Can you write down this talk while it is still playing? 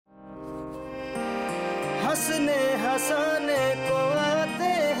हंसने हंसाने को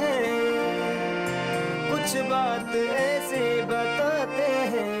आते हैं, कुछ बात ऐसी बताते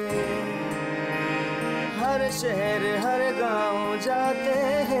हैं। हर शहर हर गांव जाते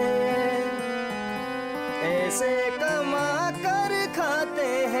हैं, ऐसे कमा कर खाते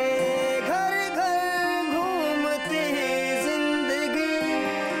हैं। घर घर घूमती जिंदगी,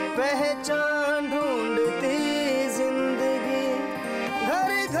 पहचान ढूंढती जिंदगी।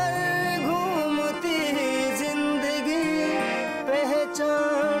 घर घर घूमती जिंदगी,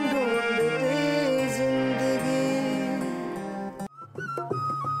 पहचान ढूंढती जिंदगी।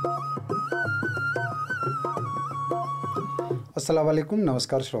 अस्सलाम वालेकुम,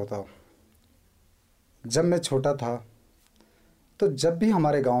 नमस्कार श्रोताओं। जब मैं छोटा था तो जब भी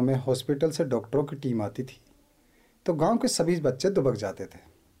हमारे गांव में हॉस्पिटल से डॉक्टरों की टीम आती थी तो गांव के सभी बच्चे दुबक जाते थे,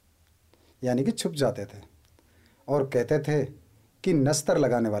 यानी कि छुप जाते थे और कहते थे कि नस्तर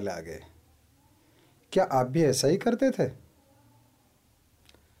लगाने वाले आ गए। क्या आप भी ऐसा ही करते थे?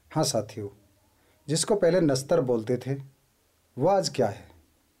 हाँ साथियों, जिसको पहले नस्तर बोलते थे वो आज क्या है?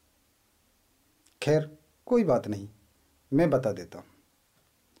 खैर कोई बात नहीं, मैं बता देता हूँ।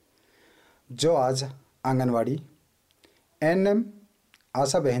 जो आज आंगनवाड़ी, एएनएम,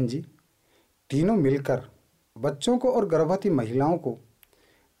 आशा बहन जी तीनों मिलकर बच्चों को और गर्भवती महिलाओं को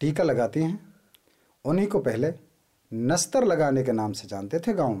टीका लगाती हैं, उन्हीं को पहले नस्तर लगाने के नाम से जानते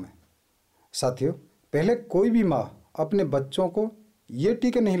थे गांव में। साथियों, पहले कोई भी माँ अपने बच्चों को ये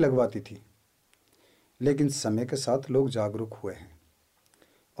टीके नहीं लगवाती थी, लेकिन समय के साथ लोग जागरूक हुए हैं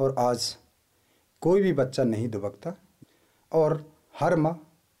और आज कोई भी बच्चा नहीं दुबकता और हर माँ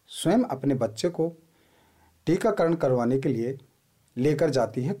स्वयं अपने बच्चे को टीकाकरण करवाने के लिए लेकर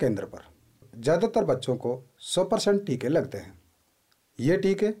जाती है केंद्र पर। ज़्यादातर बच्चों को 100% टीके लगते हैं। ये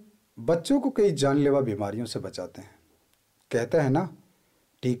टीके बच्चों को कई जानलेवा बीमारियों से बचाते हैं। कहते हैं ना,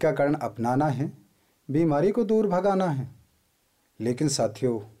 टीकाकरण अपनाना है, बीमारी को दूर भगाना है। लेकिन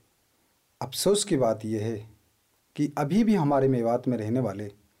साथियों, अफसोस की बात यह है कि अभी भी हमारे मेवात में रहने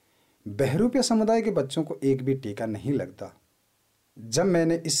वाले बहरूपीय समुदाय के बच्चों को एक भी टीका नहीं लगता। जब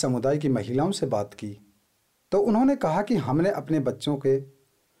मैंने इस समुदाय की महिलाओं से बात की तो उन्होंने कहा कि हमने अपने बच्चों के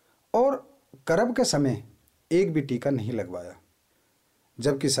और गर्भ के समय एक भी टीका नहीं लगवाया,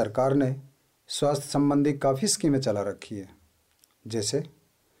 जबकि सरकार ने स्वास्थ्य संबंधी काफ़ी स्कीमें चला रखी है, जैसे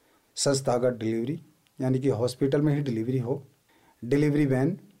संस्थागत डिलीवरी, यानी कि हॉस्पिटल में ही डिलीवरी हो, डिलीवरी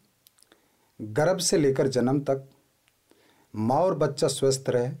वैन, गर्भ से लेकर जन्म तक माँ और बच्चा स्वस्थ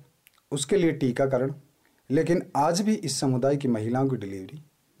रहे उसके लिए टीकाकरण। लेकिन आज भी इस समुदाय की महिलाओं की डिलीवरी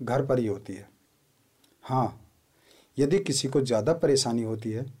घर पर ही होती है। हाँ, यदि किसी को ज़्यादा परेशानी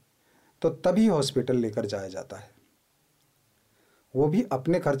होती है तो तभी हॉस्पिटल लेकर जाया जाता है, वो भी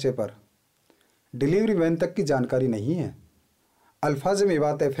अपने खर्चे पर। डिलीवरी वैन तक की जानकारी नहीं है। अल्फाज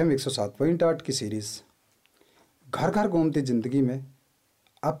मेवात FM 107.8 की सीरीज़ घर घर घूमती ज़िंदगी में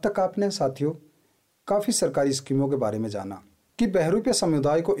अब तक आपने साथियों काफ़ी सरकारी स्कीमों के बारे में जाना कि बहरूपीय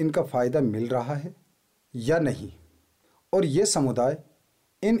समुदाय को इनका फ़ायदा मिल रहा है या नहीं, और ये समुदाय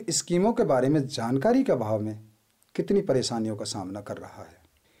इन स्कीमों के बारे में जानकारी के अभाव में कितनी परेशानियों का सामना कर रहा है।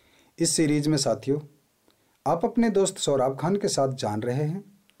 इस सीरीज में साथियों आप अपने दोस्त सौराब खान के साथ जान रहे हैं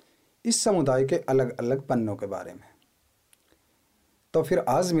इस समुदाय के अलग अलग पन्नों के बारे में। तो फिर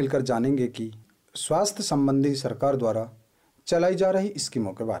आज मिलकर जानेंगे कि स्वास्थ्य संबंधी सरकार द्वारा चलाई जा रही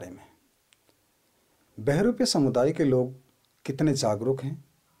स्कीमों के बारे में। बहरूपीय समुदाय के लोग कितने जागरूक हैं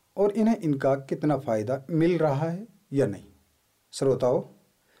और इन्हें इनका कितना फ़ायदा मिल रहा है या नहीं। श्रोताओं,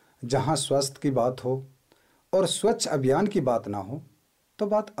 जहां स्वास्थ्य की बात हो और स्वच्छ अभियान की बात ना हो तो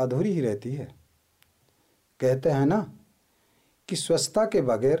बात अधूरी ही रहती है। कहते हैं ना कि स्वच्छता के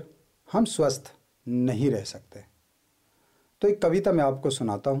बगैर हम स्वस्थ नहीं रह सकते। तो एक कविता मैं आपको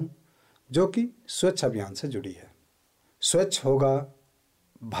सुनाता हूं जो कि स्वच्छ अभियान से जुड़ी है। स्वच्छ होगा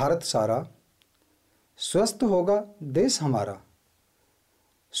भारत सारा, स्वस्थ होगा देश हमारा।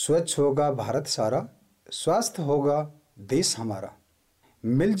 स्वच्छ होगा भारत सारा, स्वस्थ होगा देश हमारा।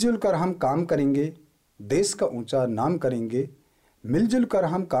 मिलजुल कर हम काम करेंगे, देश का ऊंचा नाम करेंगे। मिलजुल कर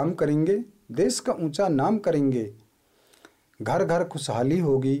हम काम करेंगे, देश का ऊंचा नाम करेंगे। घर घर खुशहाली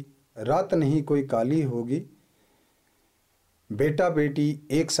होगी, रात नहीं कोई काली होगी। बेटा बेटी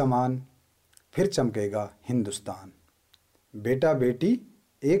एक समान, फिर चमकेगा हिंदुस्तान। बेटा बेटी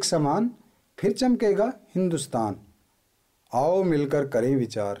एक समान, फिर चमकेगा हिंदुस्तान। आओ मिलकर करें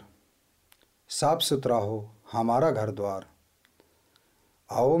विचार, साफ सुथरा हो हमारा घर द्वार।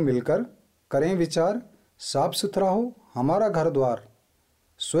 आओ मिलकर करें विचार, साफ सुथरा हो हमारा घर द्वार।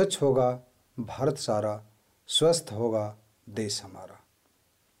 स्वच्छ होगा भारत सारा, स्वस्थ होगा देश हमारा।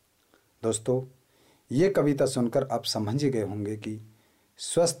 दोस्तों, ये कविता सुनकर आप समझ ही गए होंगे कि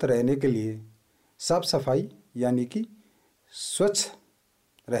स्वस्थ रहने के लिए साफ सफाई यानी कि स्वच्छ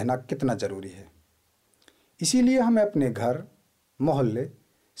रहना कितना ज़रूरी है। इसीलिए हमें अपने घर, मोहल्ले,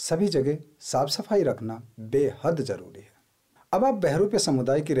 सभी जगह साफ सफाई रखना बेहद ज़रूरी है। अब आप बहरूपे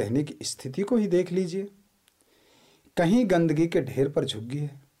समुदाय की रहने की स्थिति को ही देख लीजिए। कहीं गंदगी के ढेर पर झुग्गी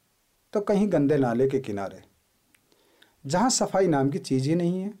है तो कहीं गंदे नाले के किनारे, जहाँ सफाई नाम की चीज़ ही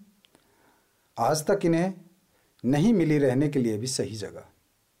नहीं है। आज तक इन्हें नहीं मिली रहने के लिए भी सही जगह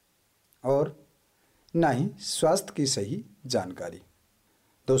और ना ही स्वास्थ्य की सही जानकारी।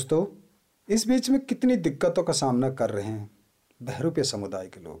 दोस्तों, इस बीच में कितनी दिक्कतों का सामना कर रहे हैं बहरूपे समुदाय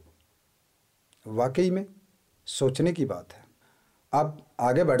के लोग। वाकई में सोचने की बात है। आप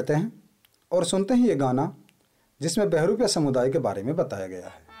आगे बढ़ते हैं और सुनते हैं ये गाना जिसमें बहरूपे समुदाय के बारे में बताया गया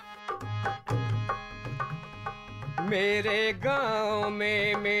है। मेरे गांव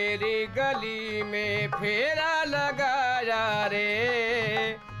में मेरी गली में फेरा लगाया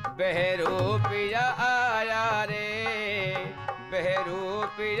रे, बहरूपिया आया रे,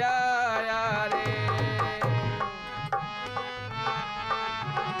 बहरूपिया आया रे।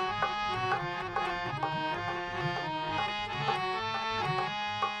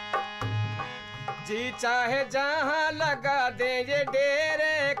 जी चाहे जहाँ लगा दे ये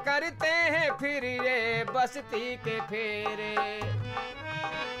डेरे, करते हैं फिर ये बस्ती के फेरे।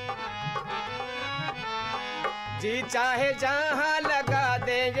 जी चाहे जहाँ लगा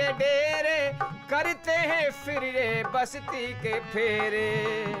दे ये डेरे, करते हैं फिर ये बस्ती के फेरे।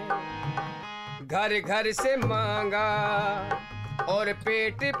 घर घर से मांगा और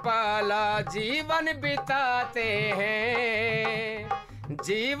पेट पाला, जीवन बिताते हैं,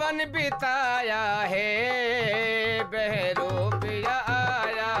 जीवन बिताया है, बहरूपिया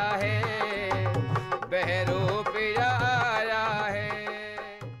आया है, बहरूपिया आया है।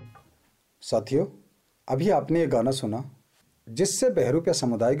 साथियों, अभी आपने ये गाना सुना जिससे बहरूपे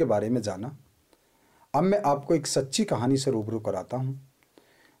समुदाय के बारे में जाना। अब मैं आपको एक सच्ची कहानी से रूबरू कराता हूँ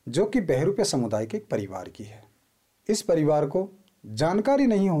जो कि बहरूपे समुदाय के एक परिवार की है। इस परिवार को जानकारी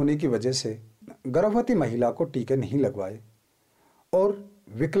नहीं होने की वजह से गर्भवती महिला को टीके नहीं लगवाए और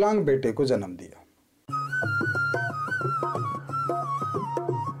विकलांग बेटे को जन्म दिया।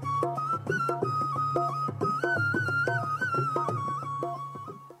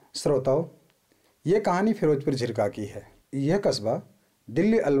 श्रोताओं, ये कहानी फिरोजपुर झिरका की है। यह कस्बा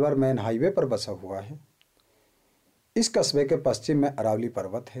दिल्ली अलवर मेन हाईवे पर बसा हुआ है। इस कस्बे के पश्चिम में अरावली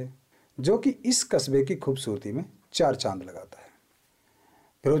पर्वत है जो कि इस कस्बे की खूबसूरती में चार चांद लगाता है।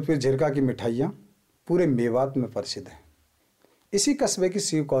 फिरोजपुर झिरका की मिठाइयाँ पूरे मेवात में प्रसिद्ध हैं। इसी कस्बे की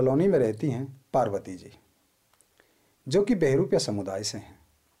शिव कॉलोनी में रहती हैं पार्वती जी, जो कि बहरूपे समुदाय से हैं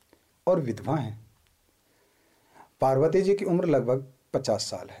और विधवा हैं। पार्वती जी की उम्र लगभग 50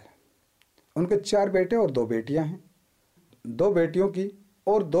 साल है। उनके 4 बेटे और 2 बेटियां हैं। 2 बेटियों की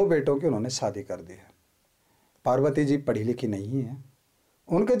और 2 बेटों की उन्होंने शादी कर दी है। पार्वती जी पढ़ी लिखी नहीं है।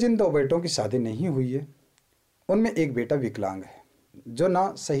 उनके जिन 2 बेटों की शादी नहीं हुई है उनमें एक बेटा विकलांग है जो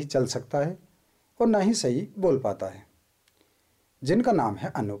ना सही चल सकता है और ना ही सही बोल पाता है, जिनका नाम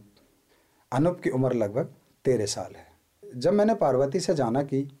है अनूप। अनूप की उम्र लगभग 13 साल है। जब मैंने पार्वती से जाना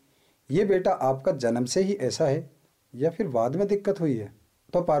कि ये बेटा आपका जन्म से ही ऐसा है या फिर बाद में दिक्कत हुई है,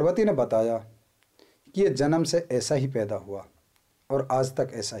 तो पार्वती ने बताया कि ये जन्म से ऐसा ही पैदा हुआ और आज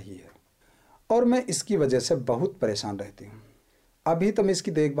तक ऐसा ही है और मैं इसकी वजह से बहुत परेशान रहती हूँ। अभी तो मैं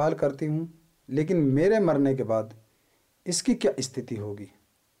इसकी देखभाल करती हूँ, लेकिन मेरे मरने के बाद इसकी क्या स्थिति होगी,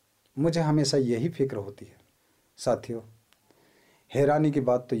 मुझे हमेशा यही फिक्र होती है। साथियों, हैरानी की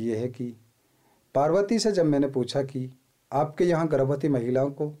बात तो ये है कि पार्वती से जब मैंने पूछा कि आपके यहाँ गर्भवती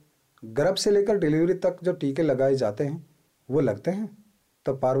महिलाओं को गर्भ से लेकर डिलीवरी तक जो टीके लगाए जाते हैं वो लगते हैं,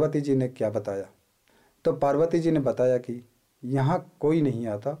 तो पार्वती जी ने क्या बताया? तो पार्वती जी ने बताया कि यहाँ कोई नहीं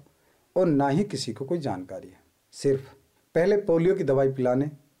आता और ना ही किसी को कोई जानकारी है। सिर्फ पहले पोलियो की दवाई पिलाने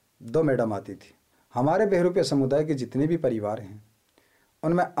 2 मैडम आती थी। हमारे बहरूपे समुदाय के जितने भी परिवार हैं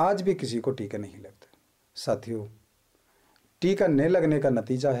उनमें आज भी किसी को टीके नहीं लगते। साथियों, टीका न लगने का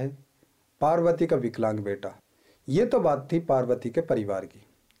नतीजा है पार्वती का विकलांग बेटा। ये तो बात थी पार्वती के परिवार की,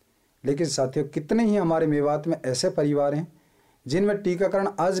 लेकिन साथियों, कितने ही हमारे मेवात में ऐसे परिवार हैं जिनमें टीकाकरण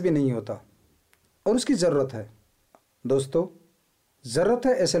आज भी नहीं होता और उसकी ज़रूरत है। दोस्तों, ज़रूरत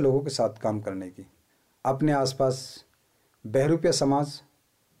है ऐसे लोगों के साथ काम करने की, अपने आसपास बहरूपे समाज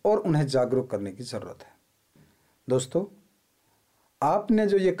और उन्हें जागरूक करने की ज़रूरत है। दोस्तों, आपने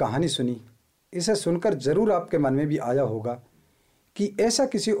जो ये कहानी सुनी, इसे सुनकर ज़रूर आपके मन में भी आया होगा कि ऐसा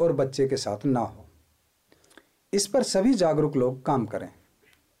किसी और बच्चे के साथ ना हो। इस पर सभी जागरूक लोग काम करें।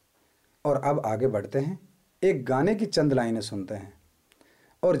 और अब आगे बढ़ते हैं, एक गाने की चंद लाइनें सुनते हैं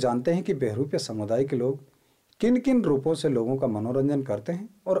और जानते हैं कि बहरूपे समुदाय के लोग किन किन रूपों से लोगों का मनोरंजन करते हैं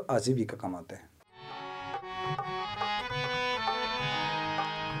और आजीविका कमाते हैं।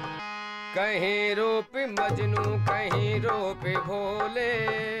 कहीं रूप मजनू कहीं रूप भोले,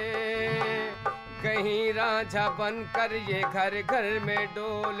 कहीं रांझा बनकर ये घर घर में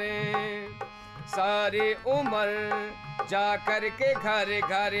डोले। सारी उम्र जा कर के घर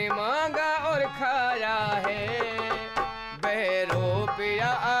घर मांगा और खाया है,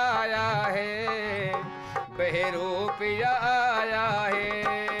 बहरूपिया आया है, बहरूपिया आया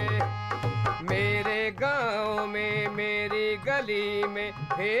है। मेरे गांव में मेरी गली में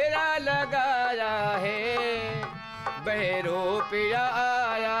फेरा लगाया है, बहरूपिया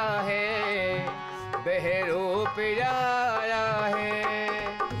आया है, बहरूपिया आया है,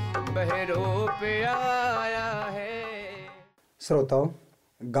 बहरूपिया आया है। श्रोताओं,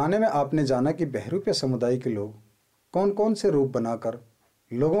 गाने में आपने जाना कि बहरूपिया समुदाय के लोग कौन कौन से रूप बनाकर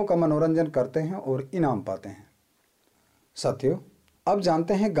लोगों का मनोरंजन करते हैं और इनाम पाते हैं। साथियों, अब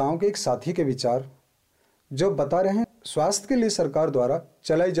जानते हैं गांव के एक साथी के विचार, जो बता रहे हैं स्वास्थ्य के लिए सरकार द्वारा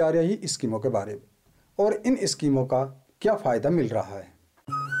चलाई जा रही स्कीमों के बारे में और इन स्कीमों का क्या फायदा मिल रहा है।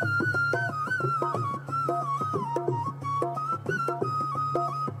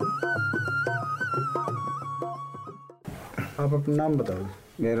 आप अपना नाम बताओ।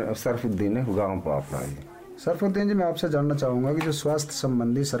 मेरा सरफुद्दीन है, गाँव पापड़ा है। सरफुद्दीन जी, मैं आपसे जानना चाहूँगा कि जो स्वास्थ्य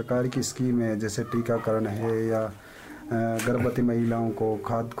संबंधी सरकार की स्कीम है, जैसे टीकाकरण है या गर्भवती महिलाओं को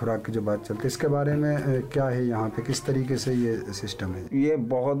खाद्य खुराक की जो बात चलती है, इसके बारे में क्या है यहाँ पे, किस तरीके से ये सिस्टम है? ये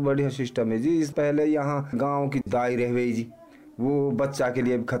बहुत बढ़िया सिस्टम है जी। इस पहले यहाँ गांव की दाई रह गई जी, वो बच्चा के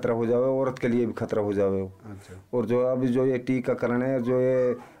लिए भी खतरा हो जावे, औरत के लिए भी खतरा हो जावे। अच्छा। और जो अभी जो ये टीकाकरण है, जो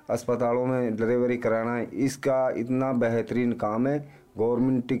ये अस्पतालों में डिलीवरी कराना है, इसका इतना बेहतरीन काम है,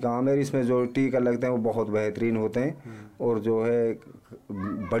 गवर्नमेंट काम है। इसमें जो टीका लगते हैं वो बहुत बेहतरीन होते हैं और जो है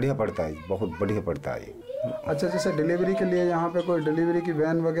बढ़िया पड़ता है, बहुत बढ़िया पड़ता है। अच्छा, जैसे डिलीवरी के लिए यहाँ पे कोई डिलीवरी की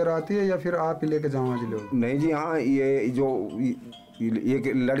वैन वगैरह आती है या फिर आप ही लेके जाओ जी लोग? नहीं जी, हाँ, ये जो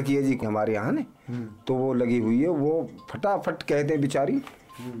एक लड़की है जी हमारे यहाँ ने, तो वो लगी हुई है। वो फटाफट कहते हैं बेचारी,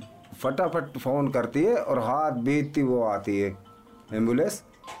 फटाफट फ़ोन करती है और हाथ भेजती वो आती है एम्बुलेंस,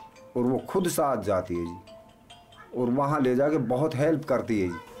 और वो खुद साथ जाती है जी, और वहाँ ले जाके बहुत हेल्प करती है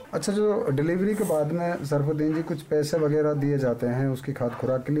जी। अच्छा, जो डिलीवरी के बाद में सरफुद्दीन जी कुछ पैसे वगैरह दिए जाते हैं उसकी खाद्य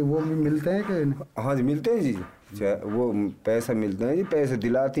खुराक के लिए, वो भी मिलते हैं कि? हाँ जी, मिलते हैं जी। वो पैसे मिलते हैं जी, पैसे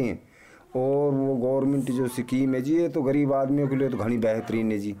दिलाती हैं। और वो गवर्नमेंट जो स्कीम है जी, ये तो गरीब आदमियों के लिए तो घनी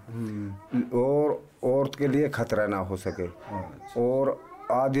बेहतरीन है जी, और औरत के लिए खतरा ना हो सके। और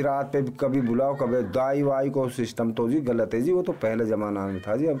आधी रात पे कभी बुलाओ, कभी दाई वाई को सिस्टम तो जी गलत है जी, वो तो पहले ज़माना में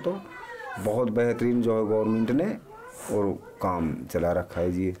था जी। अब तो बहुत बेहतरीन जो है गवर्नमेंट ने और काम चला रखा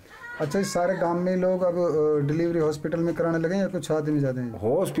है जी। अच्छा, इस सारे गांव में लोग अब डिलीवरी हॉस्पिटल में कराने लगे या कुछ आदमी जाते हैं?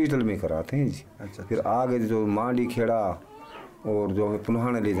 हॉस्पिटल में कराते हैं जी। अच्छा। फिर आगे जो मांडी खेड़ा और जो है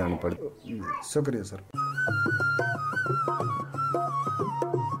पुनहाने ले जाने पड़ते। शुक्रिया सर।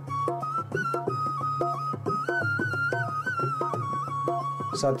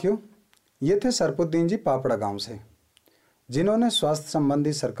 साथियों, ये थे सरफुद्दीन जी पापड़ा गांव से, जिन्होंने स्वास्थ्य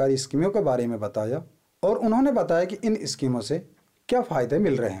संबंधी सरकारी स्कीमों के बारे में बताया और उन्होंने बताया कि इन स्कीमों से क्या फ़ायदे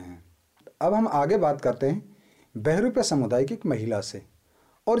मिल रहे हैं। अब हम आगे बात करते हैं बहरूपिया समुदाय की एक महिला से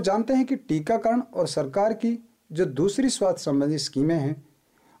और जानते हैं कि टीकाकरण और सरकार की जो दूसरी स्वास्थ्य संबंधी स्कीमें हैं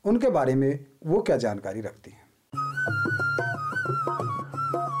उनके बारे में वो क्या जानकारी रखती हैं।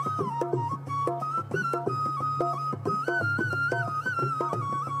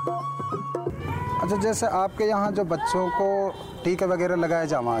 अच्छा, जैसे आपके यहाँ जो बच्चों को टीके वगैरह लगाए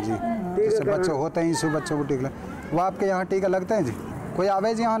जावा जी, जैसे बच्चे होते हैं सुबह बच्चों को टीका, वो आपके यहाँ टीका लगते हैं जी? कोई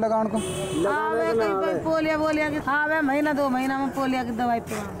आवे जी यहाँ लगाने को? पोलिया की आवे महीना 2 महीना में पोलिया की दवाई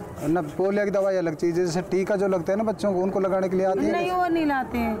पिला ना। पोलियो की दवाई अलग चीज़ है, जैसे टीका जो लगते हैं ना बच्चों को, उनको लगाने के लिए आती है? नहीं, वो नहीं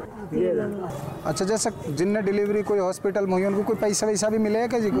लाते हैं। अच्छा, जैसे जिनने डिलीवरी कोई हॉस्पिटल में हुई उनको कोई पैसा वैसा भी मिलेगा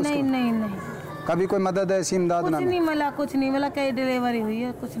क्या जी? नहीं नहीं नहीं, कभी कोई मदद ऐसी इमदाद ना? कुछ नहीं मिला, कुछ नहीं मिला। कई डिलीवरी हुई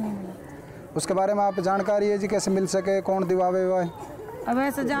है, कुछ नहीं मिला। उसके बारे में आप जानकारी है जी, कैसे मिल सके, कौन दिवावे हुआ है? अब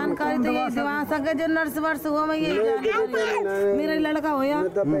ऐसे जानकारी तो ये दिवा सके जो नर्स वर्स हुआ, मैं यही जानकारी। मेरा लड़का हुआ,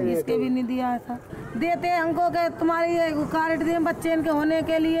 इसके भी नहीं दिया था। देते हैं हमको कि तुम्हारी कार्ड दिए बच्चे इनके होने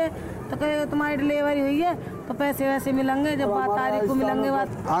के लिए, तो कहे तुम्हारी डिलीवरी हुई है तो पैसे वैसे मिलेंगे जब 5 तारीख को मिलेंगे।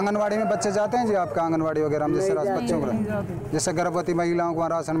 बात आंगनवाड़ी में बच्चे जाते हैं जी आपका? आंगनवाड़ी वगैरह में जैसे बच्चों को, जैसे गर्भवती महिलाओं को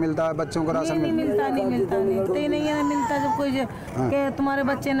राशन मिलता है, बच्चों को राशन नहीं मिलता नहीं है, मिलता जब कोई कि तुम्हारे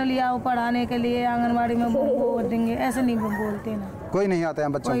बच्चे ने लिया पढ़ाने के लिए आंगनवाड़ी में वो देंगे, ऐसे नहीं बोलते ना। कोई नहीं आता है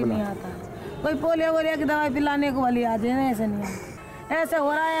बच्चों को? नहीं आता। कोई पोलियो वोलियो की दवाई पिलाने को वाली आ जाए, ऐसे नहीं आता। ऐसे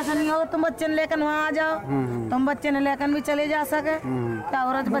हो रहा है, ऐसा नहीं हो तुम बच्चे ने लेकर वहाँ आ जाओ, तुम बच्चे ने लेकर भी चले जा सके। क्या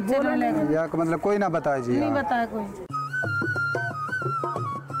हो रहा है बच्चे ने लेकर? या मतलब कोई ना बताए जी? नहीं बताया कोई।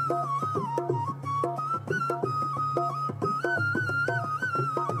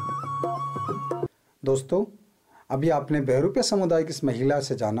 दोस्तों, अभी आपने बहरूपिया समुदाय की इस महिला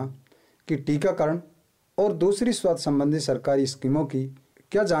से जाना कि टीकाकरण और दूसरी स्वास्थ्य संबंधी सरकारी स्कीमों की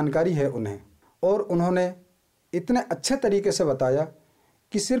क्या जानकारी है उन्हें, और उन्होंने इतने अच्छे तरीके से बताया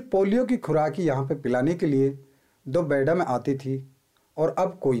कि सिर्फ पोलियो की खुराक ही यहाँ पे पिलाने के लिए 2 मैडम आती थी और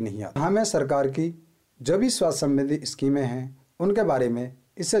अब कोई नहीं आता। हमें सरकार की जो भी स्वास्थ्य संबंधी स्कीमें हैं उनके बारे में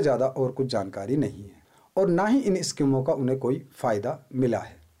इससे ज़्यादा और कुछ जानकारी नहीं है, और ना ही इन स्कीमों का उन्हें कोई फ़ायदा मिला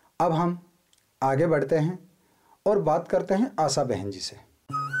है। अब हम आगे बढ़ते हैं और बात करते हैं आशा बहन जी से।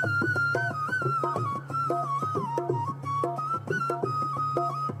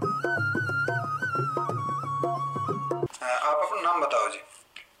 आप अपना नाम बताओ जी।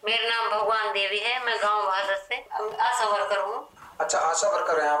 मेरा नाम भगवान देवी है, मैं गांव भारत से आशा वर्कर हूँ। अच्छा, आशा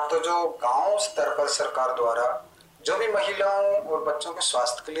वर्कर हैं आप। तो जो गांव स्तर पर सरकार द्वारा जो भी महिलाओं और बच्चों के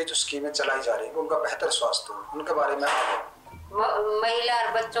स्वास्थ्य के लिए जो स्कीमें चलाई जा रही है, उनका बेहतर स्वास्थ्य हो, उनके बारे में महिला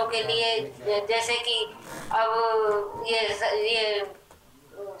और बच्चों के लिए जैसे कि अब ये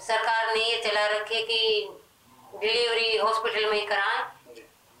सरकार ने ये चला रखे कि डिलीवरी हॉस्पिटल में ही कराएं,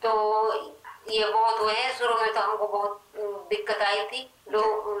 तो ये बहुत वो है। शुरू में तो हमको बहुत दिक्कत आई थी,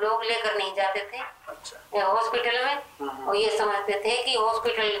 लोग लेकर नहीं जाते थे हॉस्पिटल में, और ये समझते थे कि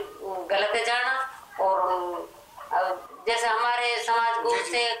हॉस्पिटल गलत है जाना, और जैसे हमारे समाज को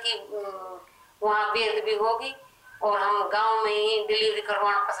से कि वहाँ बेद भी होगी, और हम गांव में ही डिलीवरी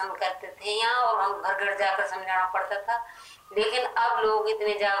करवाना पसंद करते थे यहाँ, और हम घर घर जाकर समझाना पड़ता था। लेकिन अब लोग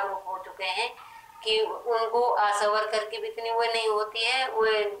इतने जागरूक हो चुके हैं कि उनको आशा वर्कर की भी इतनी वो नहीं होती है, वो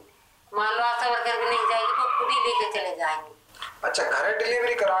मान लो आशा वर्कर भी नहीं जाएगी तो खुद ही लेके चले जाएंगे। अच्छा, घर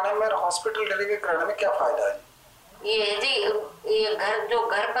डिलीवरी कराने में और हॉस्पिटल डिलीवरी कराने में क्या फायदा है? ये जी, ये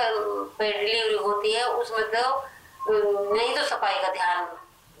घर पर डिलीवरी होती है उसमें तो नहीं तो सफाई का ध्यान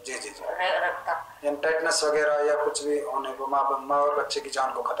जी रखता, टेटनस वगैरह या कुछ भी होने को माँ और बच्चे की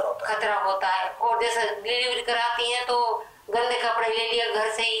जान को खतरा होता है। और जैसे डिलीवरी कराती है तो गंदे कपड़े ले लिए घर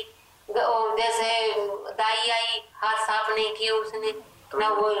से ही, और जैसे दाई आई हाथ साफ नहीं किए उसने, ना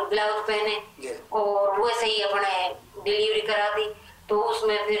वो ब्लाउज पहने, और वैसे ही अपने डिलीवरी करा दी, तो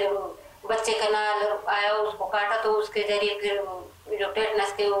उसमें फिर बच्चे का नाल आया उसको काटा, तो उसके जरिए फिर जो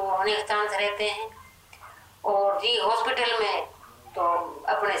टेटनस के होने के चांस रहते हैं। और जी हॉस्पिटल में तो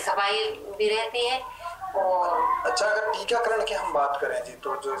अपने सफाई भी रहती है। और अच्छा, अगर टीकाकरण की हम बात करें जी,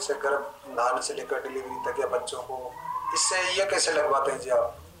 तो जो इसे गर्भधारण से लेकर डिलीवरी तक या बच्चों को, इससे ये कैसे लगवाते हैं जी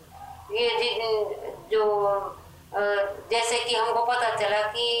आप? ये जी जो जैसे कि हमको पता चला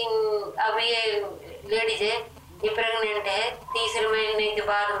कि अब ये लेडीज है, ये प्रेग्नेंट है, 3 महीने के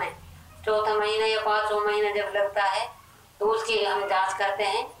बाद में 4था महीना या 5वां महीना जब लगता है तो उसकी हम जांच कराते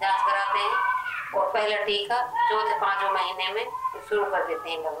हैं, और पहला टीका 4-5 महीने में शुरू कर देते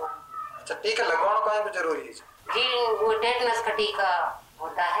हैं लगवाना। अच्छा, टीका लगवाना काहे को जरूरी है जी? वो टेटनस का टीका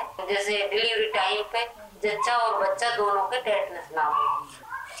होता है, जैसे डिलीवरी टाइम पे जच्चा और बच्चा दोनों के टेटनस ना हो।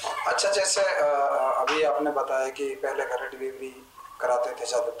 अच्छा, जैसे अभी आपने बताया कि पहले घर डिलीवरी कराते थे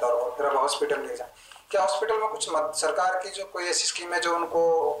ज्यादातर, और फिर अब हॉस्पिटल ले जाए। क्या हॉस्पिटल में कुछ सरकार की जो कोई ऐसी स्कीम है जो उनको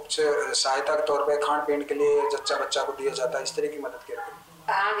कुछ सहायता के तौर पे खान पीन के लिए जच्चा बच्चा को दिया जाता है, इस तरह की मदद की?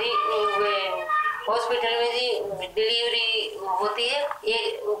 हाँ जी, हॉस्पिटल में जी डिलीवरी होती है, ये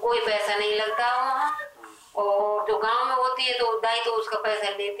कोई पैसा नहीं लगता वहाँ। और जो गांव में होती है तो दाई तो उसका पैसा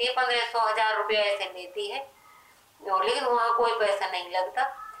लेती है, 1500-1000 रुपया ऐसे लेती है, लेकिन वहाँ कोई पैसा नहीं लगता,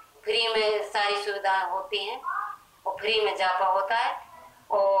 फ्री में सारी सुविधाएं होती हैं, और फ्री में जापा होता है।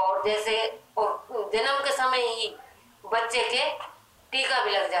 और जैसे और जन्म के समय ही बच्चे के टीका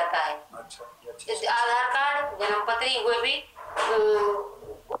भी लग जाता है। अच्छा। आधार कार्ड, जन्म पत्री, वो भी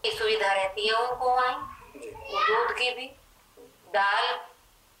की सुविधा रहती है उनको वहीं, दूध की भी, दाल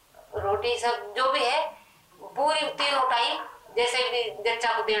रोटी सब जो भी है पूरी तीनों टाइम जैसे भी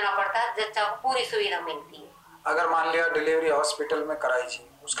जच्चा को देना पड़ता है, जच्चा को पूरी सुविधा मिलती है। अगर मान लिया डिलीवरी हॉस्पिटल में कराई थी,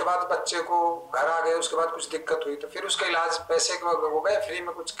 उसके बाद बच्चे को घर आ गए, उसके बाद कुछ दिक्कत हुई, तो फिर उसका इलाज पैसे हो गए, फ्री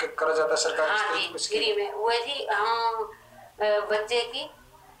में कुछ करा जाता है सरकार? हाँ जी, फ्री में। वो जी हम बच्चे की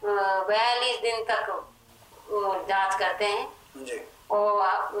 42 दिन तक जांच करते हैं जी, और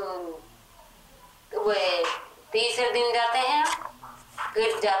वो 3 दिन जाते हैं,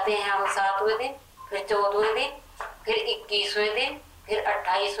 फिर जाते हैं हम 7वें दिन, फिर 14वें दिन, फिर 21वें दिन, फिर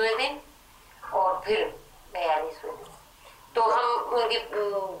 28वें दिन, और फिर 42वें दिन। तो हम उनकी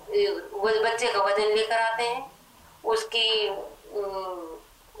बच्चे का वजन लेकर आते हैं, उसकी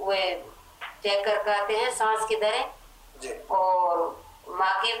वो चेक करके आते हैं, सांस की दरें और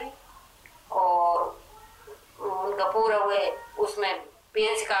माँ की भी, और उनका पूरा वो उसमें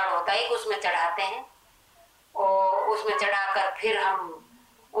पेंस कार्ड होता है, उसमें चढ़ाते हैं, और उसमें चढ़ाकर फिर हम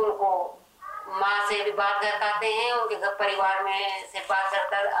उनको माँ से भी बात करके आते हैं, उनके घर परिवार में से बात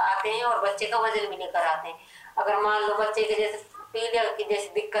करकर आते हैं और बच्चे का वजन भी लेकर आते हैं। अगर मान लो बच्चे के जैसे पीलिया की जैसी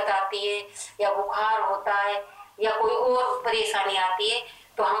दिक्कत आती है या बुखार होता है या कोई और परेशानी आती है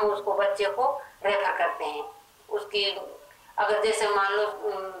तो हम उसको बच्चे को रेफर करते हैं। उसकी अगर जैसे मान लो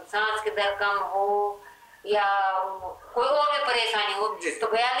सांस की दर कम हो या कोई और भी परेशानी हो तो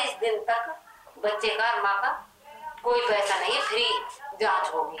 42 दिन तक बच्चे का माँ का कोई पैसा नहीं है, फ्री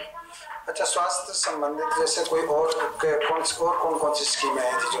जांच होगी। अच्छा, स्वास्थ्य संबंधित जैसे कोई और कौन सी स्कीमें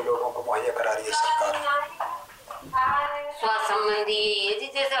हैं जो लोगों को मुहैया करा रही है सरकार? स्वास्थ्य संबंधी यही है जी,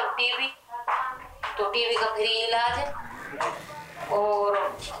 जैसे अब टीबी तो टीबी का फ्री इलाज है और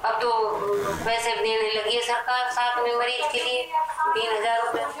अब तो पैसे देने लगी है सरकार साथ में मरीज के लिए 3000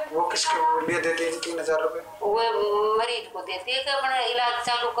 रुपए। वो किसके लिए देती है 3000 रुपए? वो मरीज को देती है कि अपना इलाज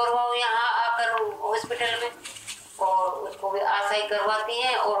चालू करवाओ यहाँ आकर हॉस्पिटल में, और उसको भी आसाई करवाती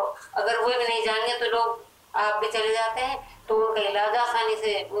हैं। और अगर वो भी नहीं जाएंगे तो लोग आप भी चले जाते हैं तो उनका इलाज आसानी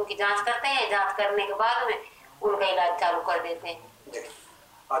से उनकी जांच करते हैं, जांच करने के बाद में उनका इलाज चालू कर देते हैं।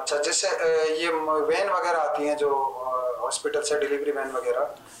 अच्छा, जैसे ये वैन वगैरह आती हैं जो हॉस्पिटल से डिलीवरी वैन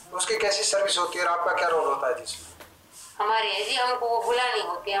वगैरह, उसकी कैसी सर्विस होती है और आपका क्या रोल होता है जिसमें? हमारे जी हमको वो बुलानी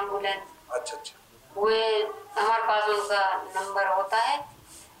होती है एम्बुलेंस। अच्छा अच्छा, वो हमारे पास उनका नंबर होता है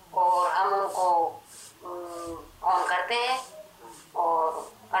और हम उनको फोन करते हैं और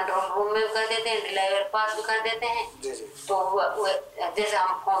कंट्रोल रूम में भी कर देते हैं, डिलीवरी पास भी कर देते हैं। जी जी। तो वो जैसे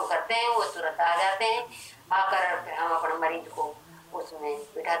हम फोन करते हैं वो तुरंत आ जाते हैं, आकर फिर हम अपने मरीज को उसमें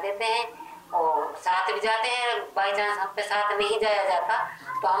बिठा देते हैं और साथ भी जाते हैं। बाई चांस हम पे साथ नहीं जाया जाता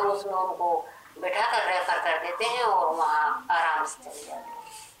तो हम उसमें उनको बिठा कर रेफर कर देते हैं और वहाँ आराम से चले जाते हैं।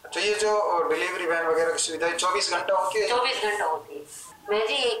 अच्छा, ये जो डिलीवरी वैन वगैरह की सुविधा 24 घंटा होती है? 24 घंटा होती है। मैं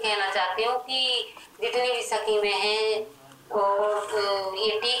जी ये कहना चाहती हूँ कि जितनी भी स्कीमें हैं और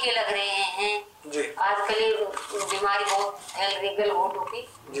ये टीके लग रहे हैं जी, आजकल ये बीमारी बहुत फैल रही गलघोटू की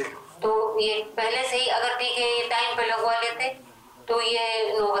जी, तो ये पहले से ही अगर टीके ये टाइम पे लगवा लेते तो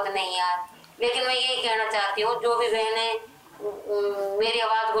ये नौबत नहीं आती। लेकिन मैं यही कहना चाहती हूँ जो भी बहनें मेरी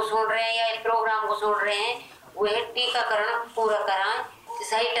आवाज को सुन रहे हैं या इस प्रोग्राम को सुन रहे हैं वह टीकाकरण पूरा कराएं,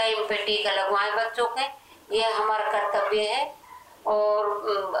 सही टाइम पे टीका लगवाएं बच्चों के। ये हमारा कर्तव्य है और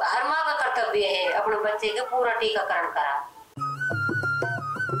हर माँ का कर्तव्य है अपने बच्चे के पूरा टीकाकरण कराएं।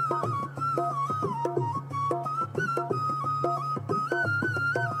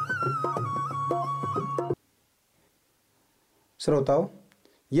 श्रोताओं,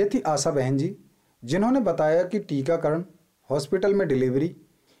 ये थी आशा बहन जी जिन्होंने बताया कि टीकाकरण, हॉस्पिटल में डिलीवरी,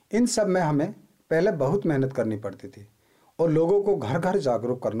 इन सब में हमें पहले बहुत मेहनत करनी पड़ती थी और लोगों को घर घर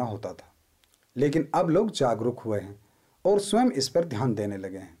जागरूक करना होता था। लेकिन अब लोग जागरूक हुए हैं और स्वयं इस पर ध्यान देने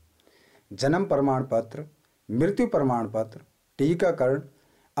लगे हैं। जन्म प्रमाण पत्र, मृत्यु प्रमाण पत्र, टीकाकरण,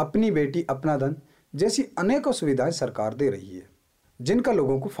 अपनी बेटी अपना धन जैसी अनेकों सुविधाएं सरकार दे रही है जिनका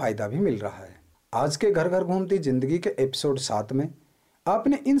लोगों को फायदा भी मिल रहा है। आज के घर घर घूमती जिंदगी के एपिसोड 7 में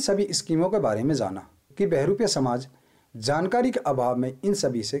आपने इन सभी स्कीमों के बारे में जाना कि बहरूपिया समाज जानकारी के अभाव में इन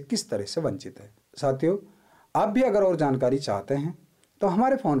सभी से किस तरह से वंचित है। साथियों, आप भी अगर और जानकारी चाहते हैं तो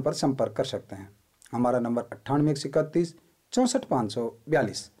हमारे फ़ोन पर संपर्क कर सकते हैं। हमारा नंबर 98 131 64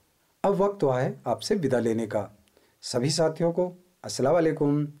 542। अब वक्त हुआ है आपसे विदा लेने का। सभी साथियों को अस्सलाम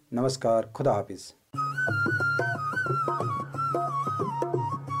वालेकुम, नमस्कार, खुदा हाफिज़।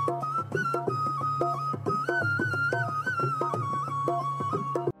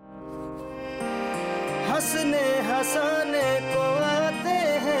 हंसने हंसाने को आते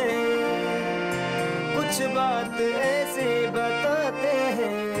हैं, कुछ बात ऐसी बताते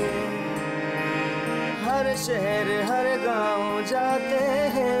हैं। हर शहर हर गांव जाते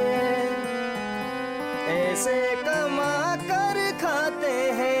हैं, ऐसे कमा कर खाते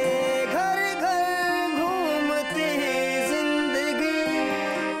हैं। घर घर घूमती जिंदगी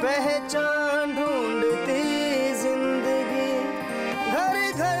पहचान